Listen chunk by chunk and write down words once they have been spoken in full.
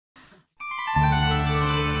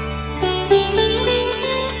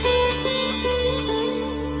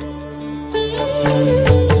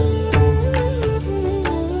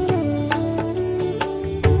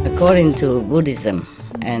according to Buddhism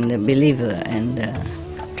and the believer and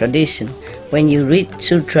tradition, when you read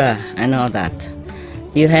sutra and all that,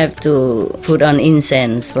 you have to put on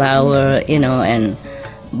incense, flower, and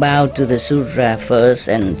bow to the sutra first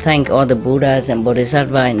and thank all the Buddhas and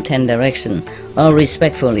Bodhisattvas in 10 directions, all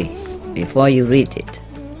respectfully, before you read it,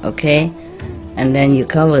 okay? And then you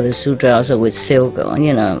cover the sutra also with silk or,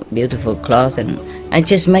 beautiful cloth, and I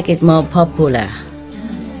just make it more popular,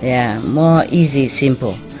 more easy,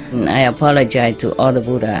 simple. And I apologize to all the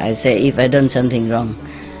Buddha. I say if I done something wrong,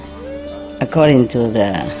 according to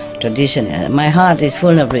the tradition, my heart is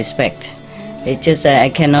full of respect. It's just that I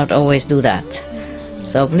cannot always do that.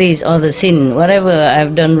 So please, all the sin, whatever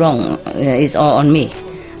I've done wrong, is all on me.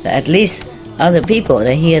 At least other people,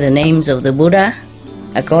 they hear the names of the Buddha,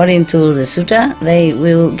 according to the sutta, they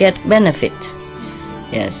will get benefit.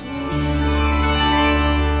 Yes.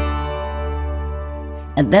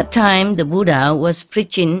 At that time, the Buddha was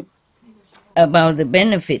preaching about the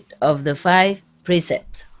benefit of the 5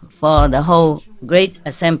 precepts for the whole great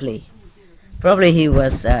assembly. Probably he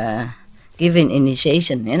was giving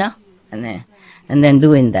initiation, and then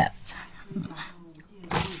doing that.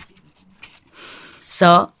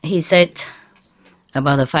 So he said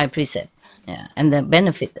about the 5 precepts, and the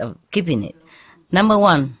benefit of keeping it. Number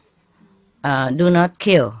 1, do not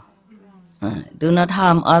kill. Do not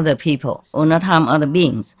harm other people or not harm other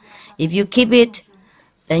beings. If you keep it,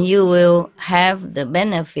 then you will have the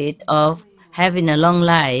benefit of having a long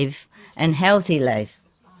life and healthy life.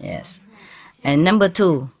 Yes. And number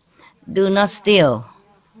 2, do not steal.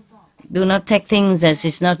 Do not take things that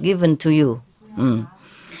is not given to you.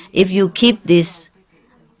 If you keep this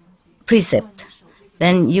precept,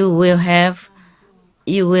 then you will have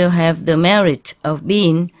the merit of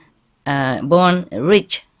being born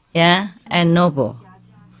rich, and noble.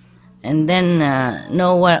 And then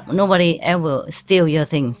nobody ever steal your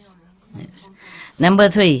things. Yes. Number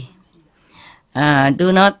 3,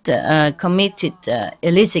 do not commit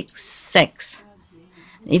illicit sex.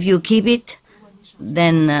 If you keep it,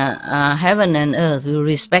 then heaven and earth will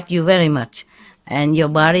respect you very much, and your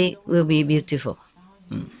body will be beautiful.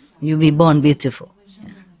 You'll be born beautiful.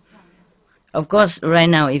 Of course, right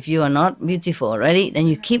now, if you are not beautiful already, then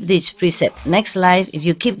you keep this precept. Next life, if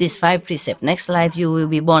you keep this 5 precepts, next life you will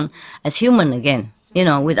be born as human again,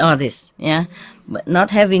 with all this, but not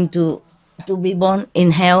having to be born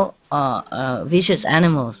in hell or vicious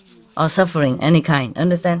animals or suffering any kind.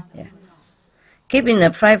 Understand? Keeping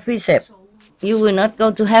the 5 precepts, you will not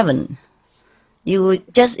go to heaven.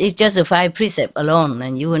 It's just the 5 precepts alone,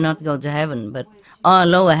 and you will not go to heaven, or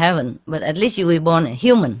lower heaven. But at least you will be born a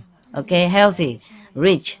human. Okay, healthy,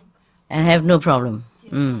 rich, and have no problem.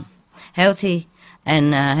 Healthy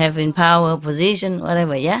and having power, position,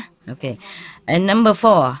 whatever, Okay. And number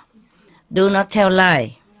 4, do not tell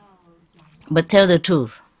lie, but tell the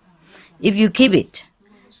truth. If you keep it,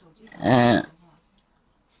 that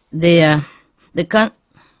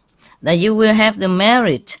you will have the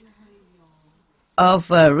merit of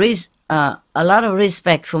a lot of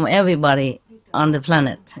respect from everybody on the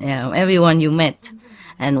planet, everyone you met.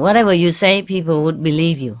 And whatever you say, people would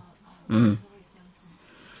believe you.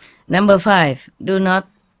 Number 5, do not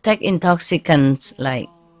take intoxicants like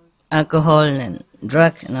alcohol and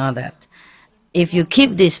drug and all that. If you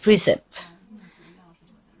keep this precept,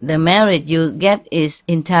 the merit you get is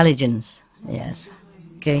intelligence. Yes.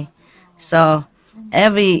 Okay. So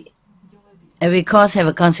every cause have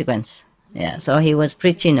a consequence. So he was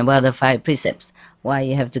preaching about the 5 precepts. Why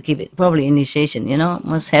you have to keep it? Probably initiation,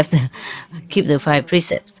 must have to keep the 5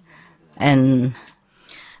 precepts. And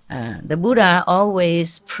the Buddha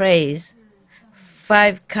always prays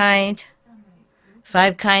 5 kind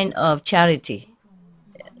of charity,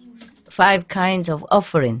 5 kinds of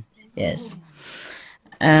offering. Yes,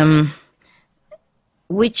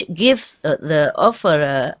 which gives the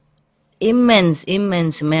offerer immense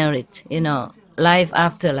merit. Life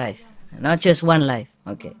after life, not just one life.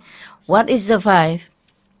 Okay. What is the 5?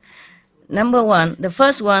 Number 1, the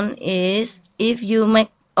first one is if you make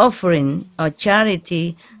offering or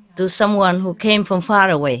charity to someone who came from far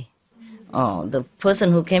away. The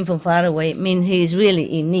person who came from far away means he is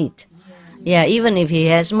really in need. Even if he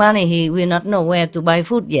has money, he will not know where to buy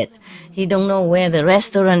food yet. He don't know where the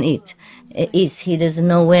restaurant is. He doesn't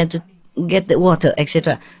know where to get the water,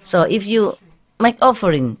 etc. So if you make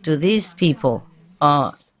offering to these people,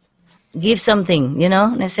 or give something,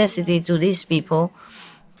 necessity to these people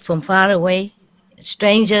from far away,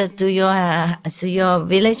 stranger to your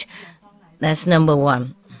village, that's number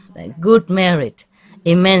 1. Good merit,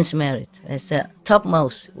 immense merit. That's the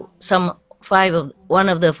topmost. One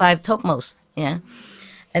of the 5 topmost.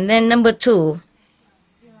 And then number 2,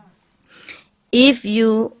 if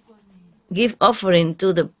you give offering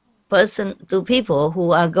to the person, to people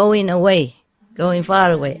who are going away, going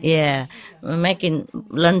far away, yeah, making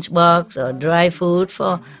lunchbox or dry food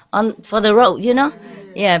for the road,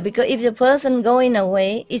 yeah, because if the person going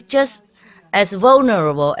away is just as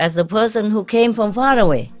vulnerable as the person who came from far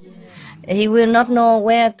away, he will not know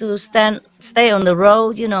where to stay on the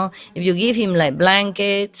road. If you give him like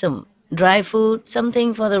blanket, some dry food,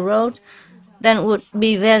 something for the road, then would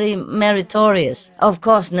be very meritorious. Of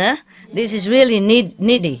course, nah? This is really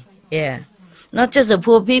needy, yeah. Not just the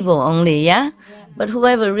poor people only, yeah, but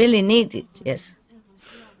whoever really needs it, yes.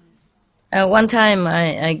 One time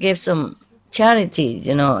I gave some charity,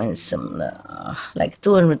 and some like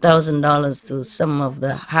 $200,000 to some of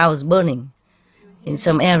the house burning in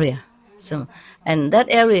some area. So, and that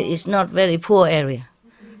area is not very poor area.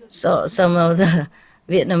 So some of the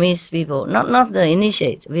Vietnamese people, not the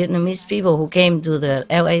initiate, Vietnamese people who came to the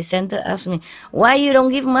LA center asked me, why you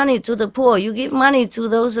don't give money to the poor? You give money to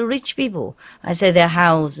those rich people. I said their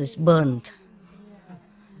house is burned.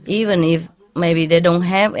 Even if maybe they don't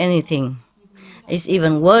have anything, it's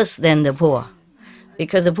even worse than the poor.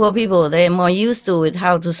 Because the poor people, they're more used to it,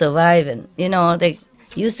 how to survive, and they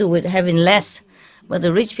used to it having less. But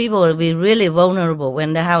the rich people will be really vulnerable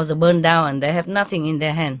when the house is burned down and they have nothing in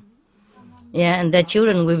their hand. Yeah, and their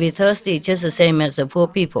children will be thirsty just the same as the poor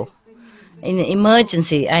people. In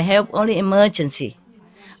emergency, I help only emergency.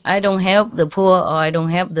 I don't help the poor or I don't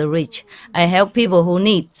help the rich. I help people who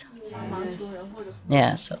need.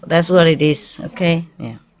 Yeah, so that's what it is, okay?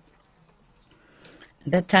 Yeah.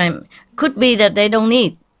 At that time, could be that they don't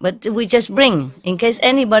need, but we just bring, in case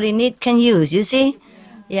anybody need, can use, you see?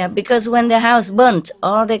 Yeah, because when the house burnt,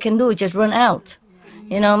 all they can do is just run out.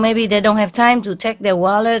 Maybe they don't have time to take their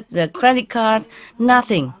wallet, their credit card,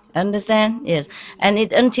 nothing. Understand? Yes. And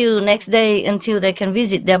it until next day, until they can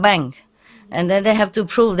visit their bank. And then they have to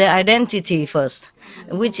prove their identity first,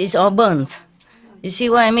 which is all burnt. You see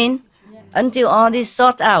what I mean? Until all this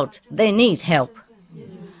sort out, they need help.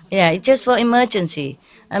 Yeah, it's just for emergency.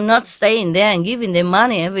 I'm not staying there and giving them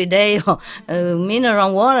money every day or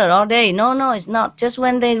mineral water all day. No, it's not. Just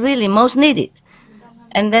when they really most need it.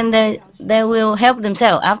 And then they will help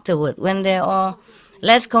themselves afterward when they are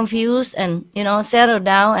less confused and, settle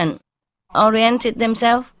down and oriented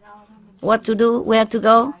themselves. What to do, where to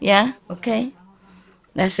go. Yeah, okay.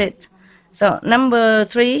 That's it. So number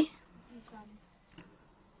three,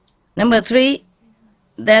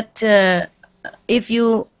 that if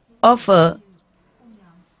you offer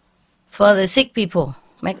for the sick people,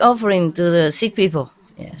 make offering to the sick people,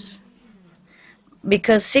 yes.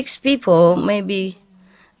 Because sick people, maybe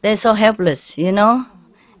they're so helpless,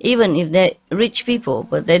 even if they're rich people,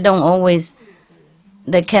 but they don't always,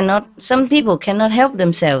 some people cannot help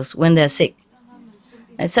themselves when they're sick.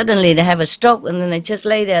 And suddenly they have a stroke and then they just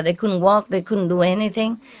lay there, they couldn't walk, they couldn't do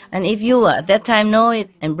anything. And if you at that time know it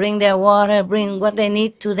and bring their water, bring what they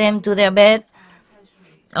need to them to their bed,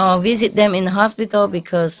 or visit them in the hospital,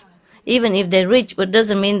 because even if they're rich, but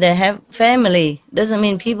doesn't mean they have family, doesn't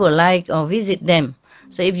mean people like or visit them.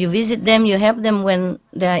 So if you visit them, you help them when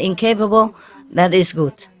they are incapable, that is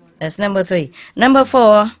good. That's number three. Number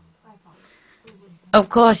four, of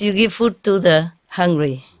course, you give food to the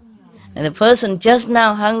hungry. And the person just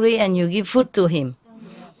now hungry and you give food to him.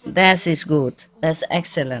 That is good. That's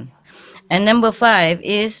excellent. And number five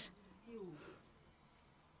is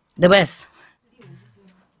the best.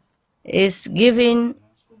 Is giving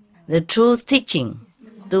the truth teaching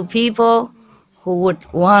to people who would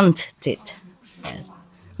want it. Yes.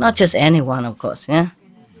 Not just anyone, of course, yeah?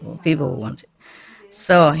 People who want it.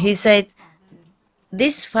 So he said,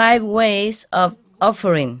 these 5 ways of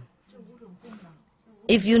offering,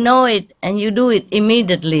 if you know it and you do it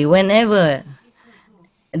immediately whenever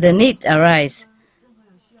the need arises,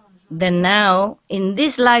 then now, in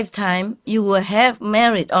this lifetime, you will have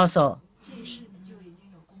merit also.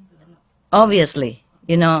 Obviously,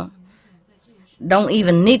 don't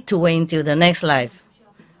even need to wait until the next life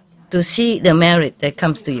to see the merit that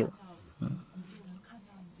comes to you.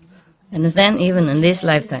 Understand? Even in this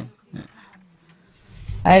lifetime.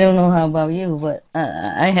 I don't know how about you, but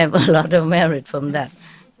I have a lot of merit from that.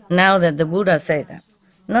 Now that the Buddha said that.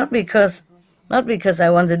 Not because I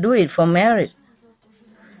want to do it for merit.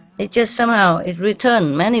 It just somehow, it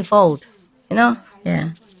returned manifold.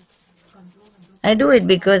 Yeah. I do it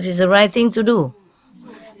because it's the right thing to do.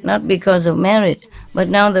 Not because of merit. But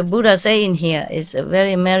now the Buddha saying here is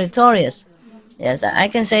very meritorious. Yes, I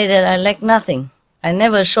can say that I lack nothing. I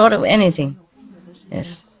never short of anything.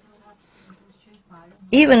 Yes.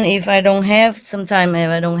 Even if I don't have, sometimes if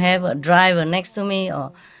I don't have a driver next to me,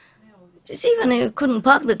 or Just even if I couldn't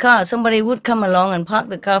park the car, somebody would come along and park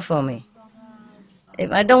the car for me.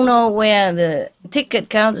 If I don't know where the ticket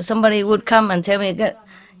counter, somebody would come and tell me,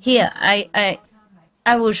 here,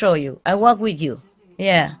 I will show you. I walk with you.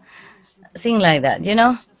 Yeah, thing like that, you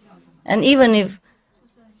know. And even if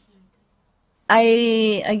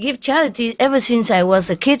I give charity ever since I was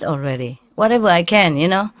a kid already, whatever I can, you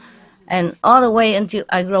know, and all the way until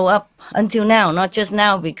I grow up, until now, not just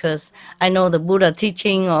now because I know the Buddha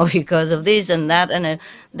teaching or because of this and that, and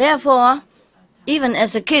therefore, even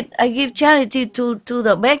as a kid, I give charity to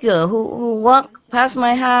the beggar who walk past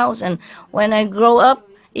my house, and when I grow up,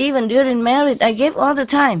 even during marriage, I give all the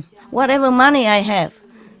time, whatever money I have,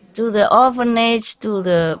 to the orphanage, to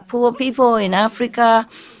the poor people in Africa,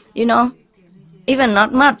 you know, even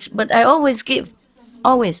not much, but I always give,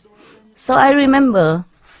 always. So I remember,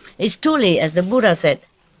 it's truly, as the Buddha said,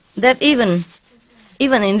 that even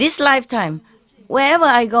in this lifetime, wherever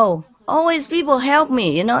I go, always people help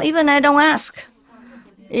me, you know, even I don't ask.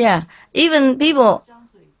 Yeah, even people,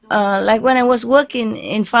 like when I was working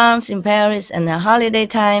in France, in Paris, and the holiday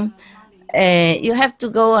time, you have to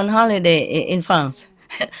go on holiday in France.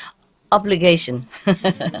 Obligation.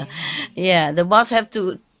 Yeah, the boss have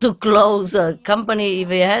to close a company if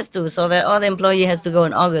he has to, so that all the employee has to go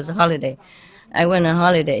on August holiday. I went on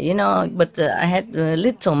holiday, you know, but I had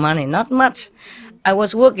little money, not much. I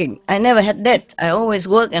was working. I never had debt. I always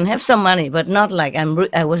work and have some money, but not like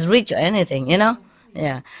I was rich or anything, you know.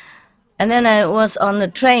 Yeah. And then I was on the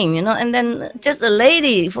train, you know, and then just a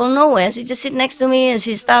lady from nowhere, she just sit next to me and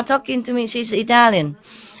she started talking to me. She's Italian.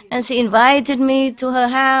 And she invited me to her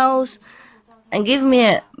house and give me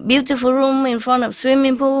a beautiful room in front of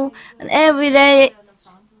swimming pool, and every day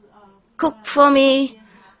cook for me.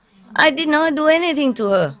 I did not do anything to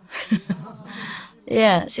her.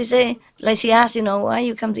 Yeah, she say, like she asked, you know, why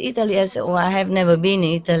you come to Italy? I said, oh, I have never been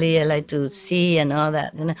in Italy. I like to see and all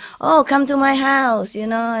that. You know, oh, come to my house, you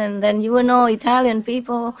know, and then you will know Italian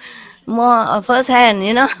people more firsthand,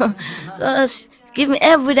 you know. So give me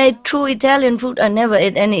everyday true Italian food. I never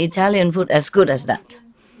ate any Italian food as good as that.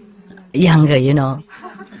 Younger, you know,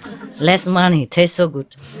 less money, tastes so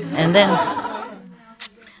good. And then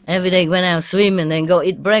every day when I swim and then go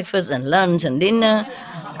eat breakfast and lunch and dinner.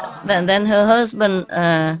 Then her husband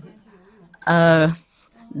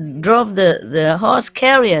drove the horse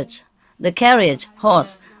carriage,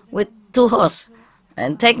 horse, with 2 horses,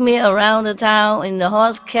 and take me around the town in the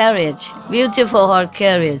horse carriage, beautiful horse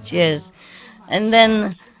carriage, yes. And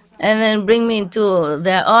then bring me into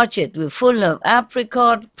their orchard, full of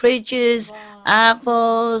apricot, peaches,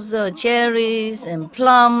 apples, cherries, and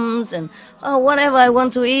plums, and whatever I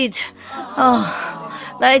want to eat. Oh.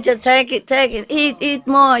 Like, just take it, eat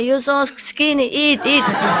more, you're so skinny, eat.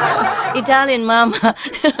 Italian mama.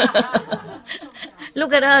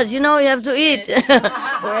 Look at us, you know, you have to eat.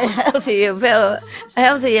 We're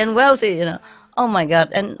healthy and wealthy, you know. Oh my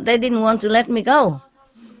God, and they didn't want to let me go.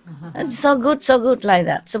 It's so good like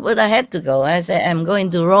that. So, but I had to go. I said, I'm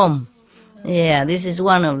going to Rome. Yeah, this is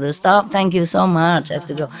one of the stop. Thank you so much. I have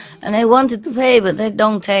to go. And I wanted to pay, but they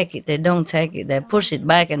don't take it. They push it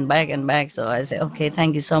back and back and back. So I say, okay,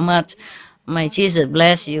 thank you so much. My Jesus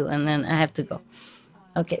bless you. And then I have to go.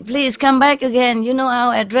 Okay, please come back again. You know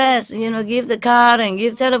our address. You know, give the card and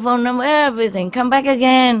give telephone number, everything. Come back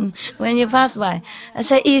again when you pass by. I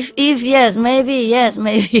say, if yes, maybe.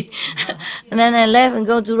 And then I left and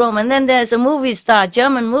go to Rome. And then there's a movie star,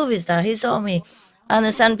 German movie star. He saw me on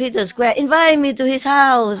the St. Peter Square, invite me to his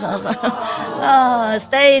house.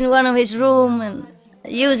 Stay in one of his room and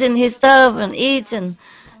using his stuff and eat and,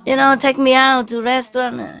 you know, take me out to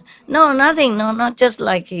restaurant. No, nothing. No, not just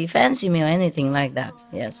like he fancied me or anything like that.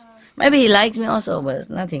 Yes, maybe he liked me also, but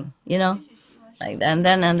nothing. You know, like that. And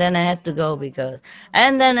then I had to go because.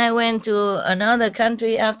 And then I went to another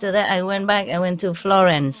country. After that, I went back. I went to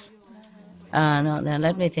Florence. No,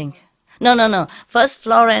 let me think. No. First,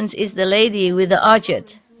 Florence is the lady with the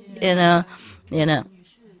orchard, you know.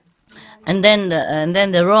 And then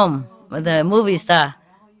the Rome, the movie star.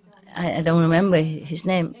 I don't remember his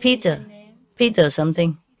name. Peter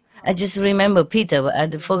something. I just remember Peter, but I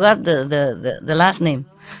forgot the last name.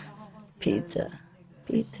 Peter.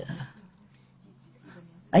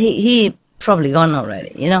 He probably gone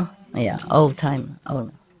already, you know. Yeah, old time.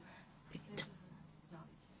 Old.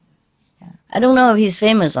 I don't know if he's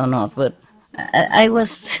famous or not, but I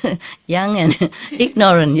was young and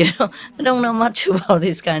ignorant, you know. I don't know much about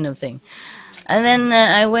this kind of thing. And then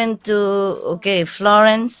I went to,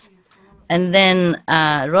 Florence, and then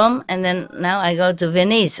Rome, and then now I go to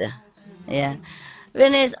Venice. Yeah.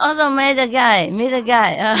 Venice also meet a guy,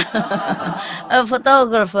 a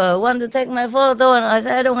photographer, want to take my photo, and I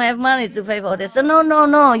said, I don't have money to pay for this. So,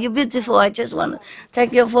 no, you're beautiful, I just want to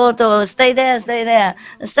take your photo, stay there,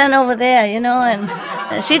 stand over there,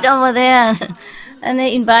 and sit over there. And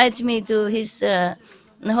he invites me to his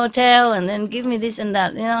hotel, and then give me this and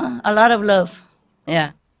that, a lot of love,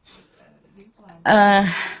 yeah.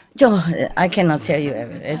 I cannot tell you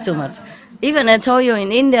everything, it's too much. Even I told you,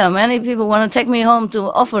 in India, many people want to take me home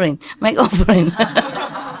to make offering.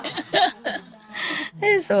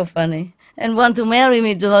 It's so funny. And want to marry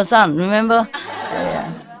me to her son, remember?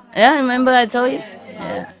 Yeah, remember I told you?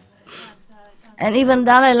 Yeah. And even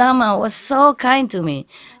Dalai Lama was so kind to me.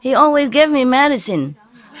 He always gave me medicine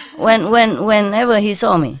whenever he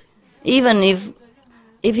saw me. Even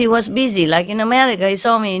if he was busy, like in America, he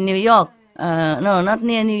saw me in New York. No, not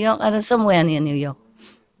near New York, somewhere near New York.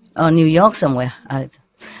 Or New York somewhere.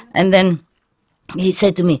 And then he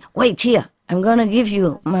said to me, wait here, I'm going to give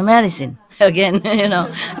you my medicine. Again,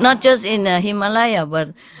 not just in Himalaya, but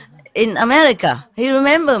in America. He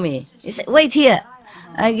remembered me. He said, wait here,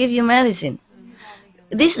 I give you medicine.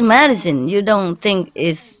 This medicine you don't think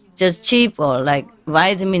is just cheap or like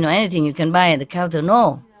vitamin or anything you can buy at the counter.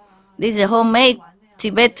 No. This is a homemade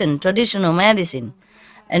Tibetan traditional medicine,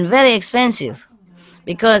 and very expensive,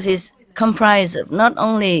 because it's comprised of not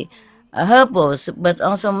only herbals but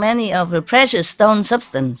also many of the precious stone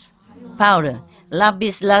substance, powder,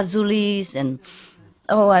 lapis lazulis, and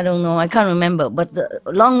I don't know, I can't remember, but the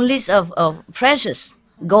long list of precious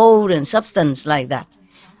gold and substance like that,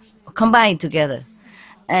 combined together.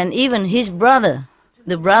 And even his brother,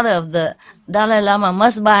 the brother of the Dalai Lama,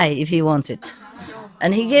 must buy if he wanted.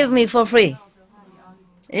 And he gave me for free.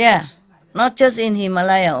 Yeah, not just in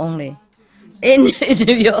Himalaya only, in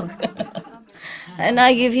New York. And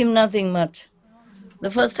I give him nothing much.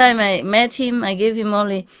 The first time I met him, I gave him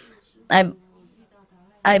only, I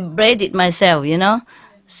braided myself,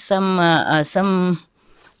 some,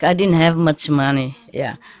 I didn't have much money,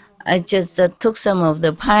 yeah. I just took some of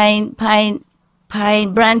the pine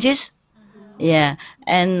branches, yeah,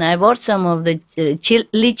 and I bought some of the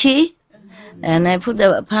lychee, and I put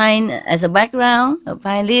the pine as a background,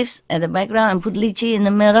 pine leaves as a background, and put lychee in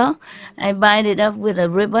the middle. I bind it up with a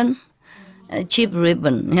ribbon, a cheap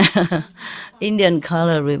ribbon, Indian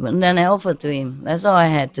color ribbon. Then I offered to him. That's all I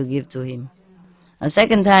had to give to him. A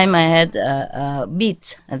second time I had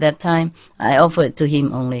beads. At that time, I offered to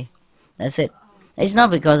him only. That's it. It's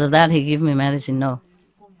not because of that he gave me medicine, no.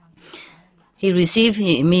 He received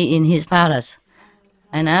me in his palace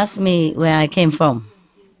and asked me where I came from.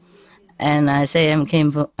 And I say I'm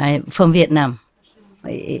from Vietnam.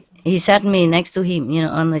 He sat me next to him,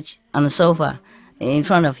 on the sofa in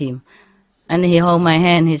front of him. And he held my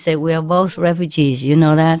hand. He said, we are both refugees, you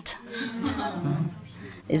know that?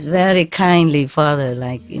 It's very kindly father,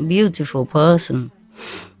 like a beautiful person.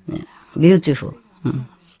 Yeah, beautiful.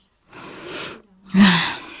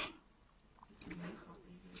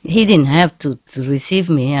 He didn't have to receive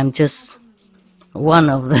me. I'm just one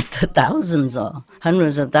of the thousands or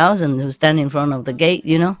hundreds of thousands who stand in front of the gate,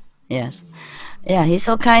 Yes. Yeah, he's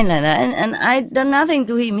so kind like that. And I done nothing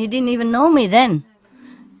to him. He didn't even know me then.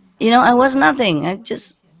 I was nothing.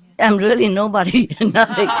 I'm really nobody,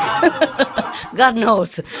 nothing. God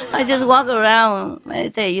knows. I just walk around,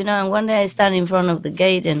 meditate, and one day I stand in front of the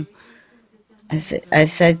gate, and I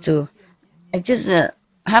just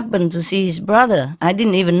happened to see his brother. I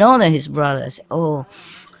didn't even know that his brother. I said,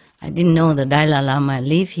 I didn't know the Dalai Lama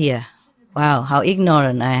live here. Wow, how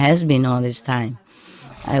ignorant I has been all this time.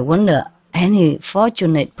 I wonder any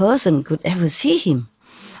fortunate person could ever see him.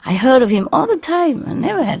 I heard of him all the time. I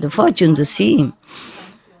never had the fortune to see him.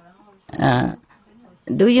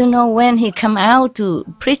 Do you know when he come out to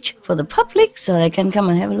preach for the public so I can come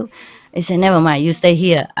and have a look? He said, never mind, you stay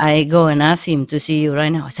here. I go and ask him to see you right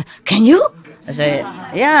now. I said, can you? I said,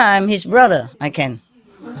 yeah, I'm his brother. I can.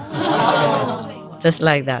 Just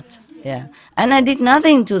like that, yeah. And I did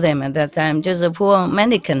nothing to them at that time, just a poor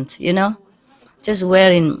mendicant, just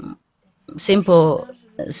wearing simple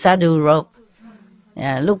sadhu robe.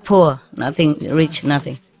 Yeah, look poor, nothing rich,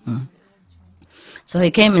 nothing. So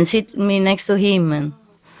he came and sit me next to him, and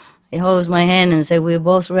he holds my hand and said, we're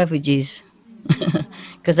both refugees.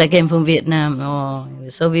 Because I came from Vietnam. Oh, it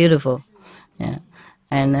was so beautiful. Yeah.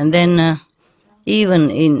 And then even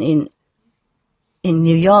in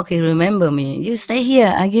New York, he remembered me. You stay here,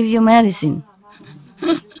 I give you medicine.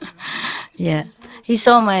 Yeah. he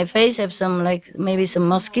saw my face have some, like, maybe some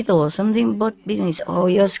mosquito or something, but he said, oh,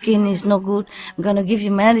 your skin is no good. I'm going to give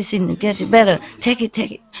you medicine to get it better. Take it,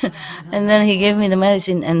 take it. And then he gave me the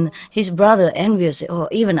medicine, and his brother, envious, said, oh,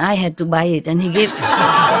 even I had to buy it, and he gave,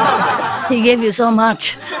 he gave you so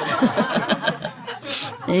much.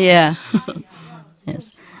 Yeah. Yes.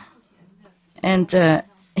 And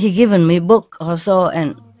he given me book also,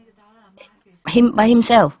 and him by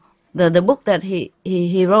himself. The book that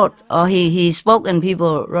he wrote, or he spoke and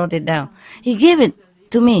people wrote it down. He gave it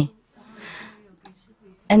to me.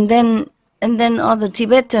 And then all the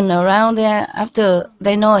Tibetan around there, after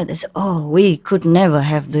they know it, they say, oh, we could never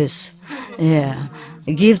have this. Yeah.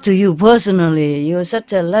 I give to you personally. You're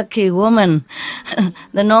such a lucky woman.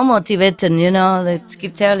 The normal Tibetan, you know, they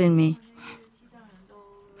keep telling me.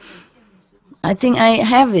 I think I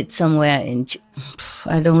have it somewhere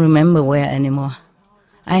I don't remember where anymore.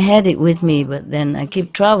 I had it with me, but then I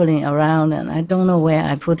keep traveling around and I don't know where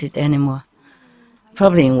I put it anymore.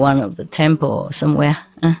 Probably in one of the temple or somewhere.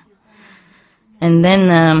 And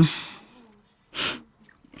then,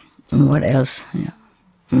 what else? Yeah.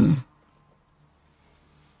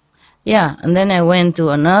 Yeah, and then I went to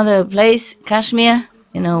another place, Kashmir,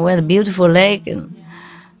 you know, where the beautiful lake and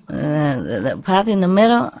the path in the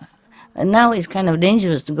middle. And now it's kind of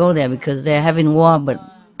dangerous to go there because they're having war, but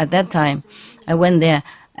at that time I went there.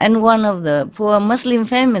 And one of the poor Muslim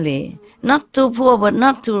family, not too poor but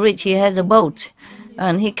not too rich, he has a boat.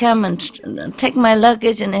 And he come and take my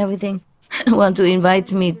luggage and everything. Want to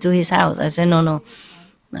invite me to his house. I said, no,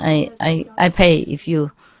 I pay if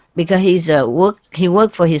you, because he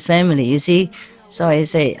work for his family, you see. So I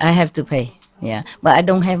say, I have to pay. Yeah, but I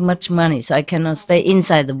don't have much money, so I cannot stay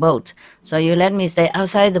inside the boat. So you let me stay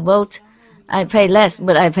outside the boat. I pay less,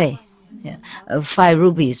 but I pay. Yeah, 5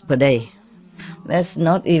 rupees per day. That's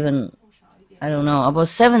not even, I don't know, about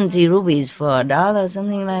 70 rupees for $1 or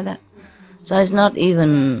something like that. So it's not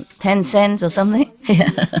even 10 cents or something. Yeah.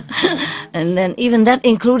 And then even that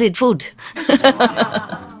included food.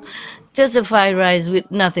 Just a fried rice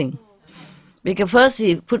with nothing. Because first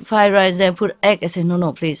he put fried rice there, put egg. I said,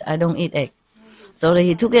 no, please, I don't eat egg. So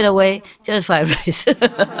he took it away, just fried rice.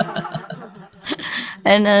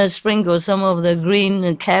 And sprinkle some of the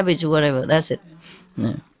green cabbage, whatever, that's it.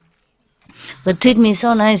 Yeah. But treat me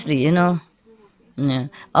so nicely, you know. Yeah.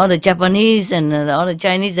 All the Japanese and all the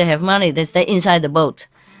Chinese, they have money, they stay inside the boat.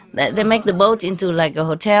 They make the boat into like a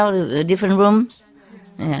hotel, different rooms.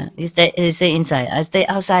 Yeah, you stay inside. I stay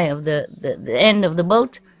outside of the end of the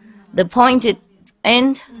boat, the pointed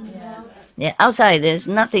end. Yeah, outside there's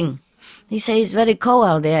nothing. He says it's very cold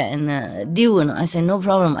out there and dew. And I say, no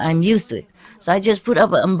problem, I'm used to it. So I just put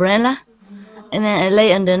up an umbrella and then I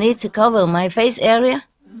lay underneath to cover my face area.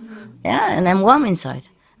 Yeah, and I'm warm inside.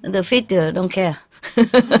 And the feet don't care.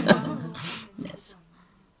 Yes.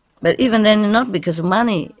 But even then, not because of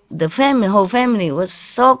money, the whole family was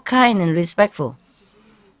so kind and respectful.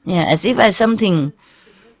 Yeah, as if I something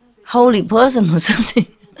holy person or something.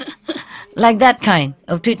 Like that kind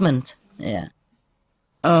of treatment. Yeah.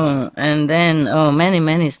 Oh, and then,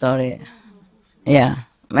 many story. Yeah,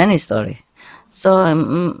 many story.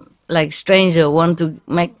 So, like stranger want to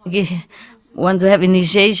have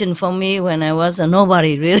initiation for me when I was a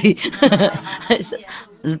nobody, really.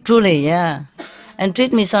 Truly, yeah. And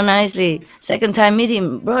treat me so nicely. Second time meet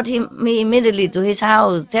him, brought me immediately to his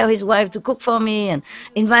house, tell his wife to cook for me, and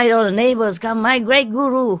invite all the neighbors, come, my great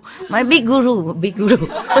guru, my big guru.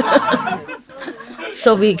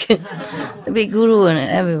 So big. The big guru and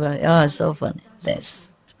everybody. Oh, so funny. There's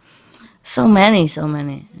so many,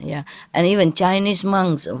 yeah. And even Chinese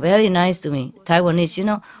monks are very nice to me. Taiwanese, you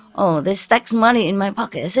know. Oh, they stack money in my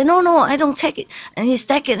pocket. I say, no, I don't take it. And he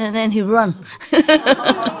stack it and then he run.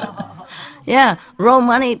 Yeah, roll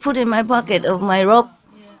money, put in my pocket of my robe,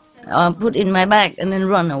 put in my bag and then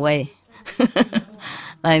run away.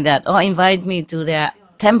 Like that. Or invite me to their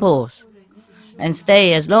temples and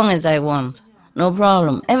stay as long as I want. No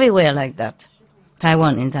problem. Everywhere like that.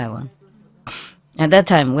 In Taiwan. At that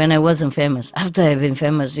time, when I wasn't famous. After I've been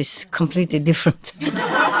famous, it's completely different.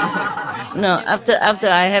 No, after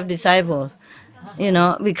I have disciples, you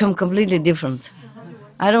know, become completely different.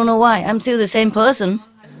 I don't know why. I'm still the same person.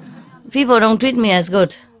 People don't treat me as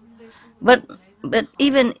good. But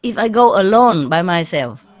even if I go alone by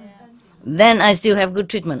myself, then I still have good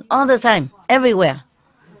treatment. All the time. Everywhere.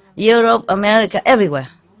 Europe, America, everywhere.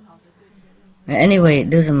 Anyway, it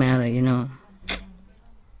doesn't matter, you know.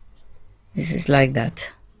 This is like that.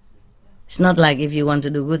 It's not like if you want to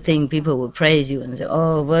do good thing, people will praise you and say,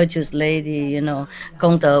 "Oh, virtuous lady,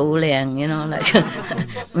 công tờ ưu liang,"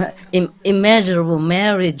 like immeasurable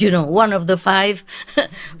merit, one of the five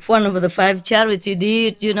charity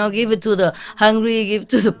deeds, give it to the hungry, give it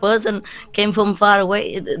to the person came from far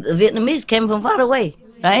away. The Vietnamese came from far away,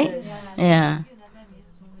 right? Yeah.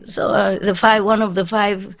 So one of the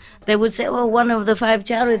five, they would say, "Oh, one of the five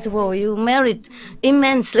charitable, you merit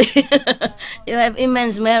immensely." You have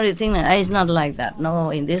immense merit. It's not like that. No,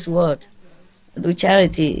 in this world, do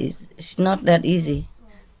charity is not that easy.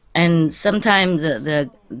 And sometimes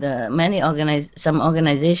some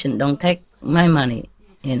organization don't take my money.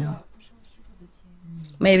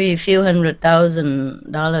 Maybe a few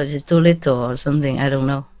 $100,000 is too little or something. I don't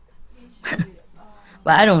know.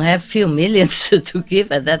 But I don't have few millions to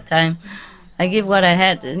give at that time. I give what I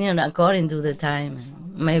had, according to the time.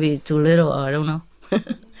 Maybe too little, or I don't know.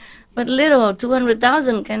 But little,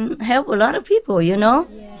 200,000 can help a lot of people, Yeah,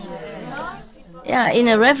 in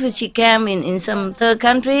a refugee camp in some third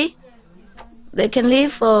country, they can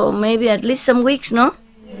live for maybe at least some weeks, no?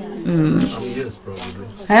 Mm. Some years, probably.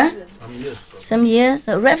 Huh? Some years,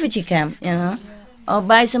 a refugee camp, Or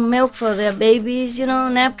buy some milk for their babies,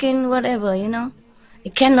 napkin, whatever,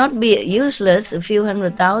 It cannot be useless, a few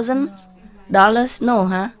 $100,000, no,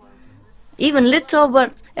 huh? Even little,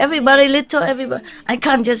 but everybody. I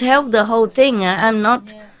can't just help the whole thing. I'm not,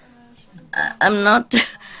 I don't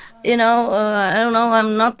know,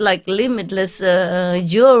 I'm not like limitless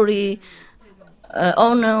jewelry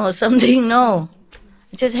owner or something, no.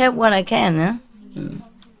 Just help what I can, huh?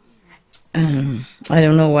 I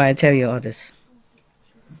don't know why I tell you all this.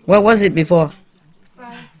 What was it before?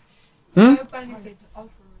 Hmm?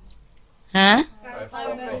 Huh?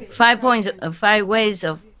 5 points, 5 ways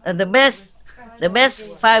of the best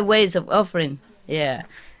 5 ways of offering. Yeah,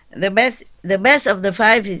 the best of the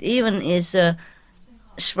 5 is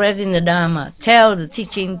spreading the Dharma. Tell the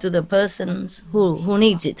teaching to the persons who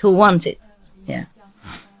needs it, who wants it. Yeah.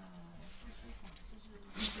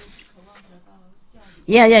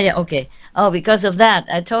 Yeah. Okay. Oh, because of that,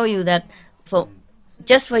 I told you that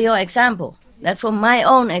just for your example. That from my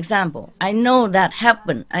own example, I know that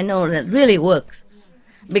happened. I know that really works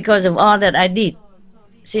because of all that I did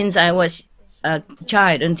since I was a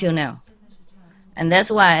child until now. And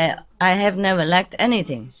that's why I have never lacked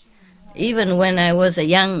anything. Even when I was a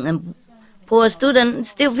young and poor student,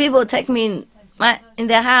 still people take me in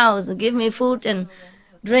their house and give me food and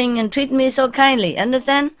drink and treat me so kindly.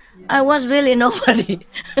 Understand? I was really nobody.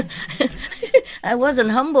 I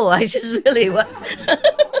wasn't humble. I just really was.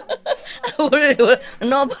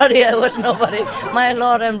 Nobody. I was nobody. My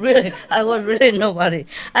Lord, I was really nobody.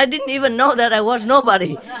 I didn't even know that I was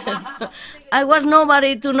nobody. I was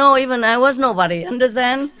nobody to know even I was nobody.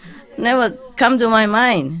 Understand? Never come to my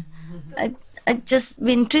mind. I just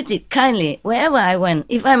been treated kindly wherever I went,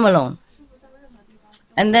 if I'm alone.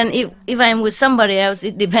 And then if I'm with somebody else,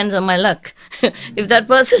 it depends on my luck. If that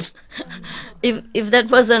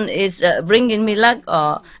person is bringing me luck,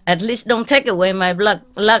 or at least don't take away my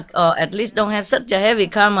luck, or at least don't have such a heavy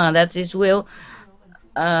karma that it will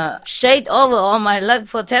shade over all my luck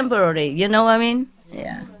for temporary. You know what I mean?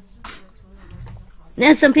 Yeah.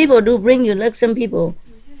 Then some people do bring you luck. Some people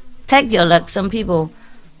take your luck. Some people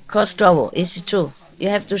cause trouble. It's true. You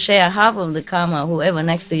have to share half of the karma, whoever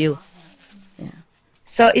next to you.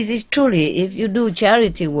 So it is truly, if you do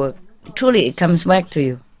charity work, truly it comes back to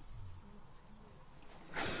you.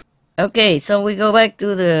 Okay, so we go back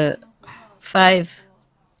to the five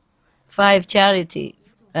charity,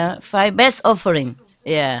 5 best offering,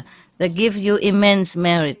 that give you immense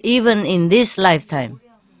merit, even in this lifetime.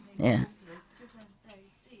 Yeah.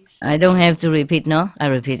 I don't have to repeat, no? I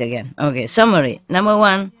repeat again. Okay, summary. Number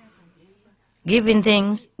 1, giving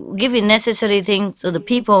necessary things to the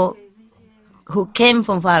people who came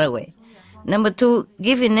from far away. Number 2,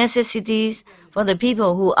 giving necessities for the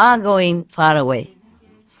people who are going far away.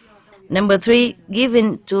 Number 3,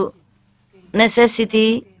 giving to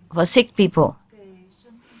necessity for sick people.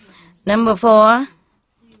 Number 4,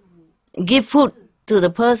 give food to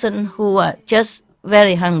the person who are just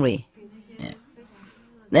very hungry.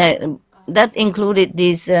 That included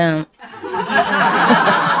these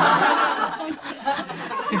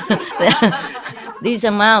these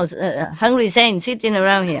amounts, hungry saints sitting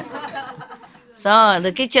around here. So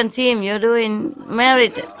the kitchen team, you're doing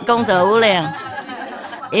merit, công tờ ưu liang,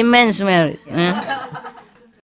 immense merit.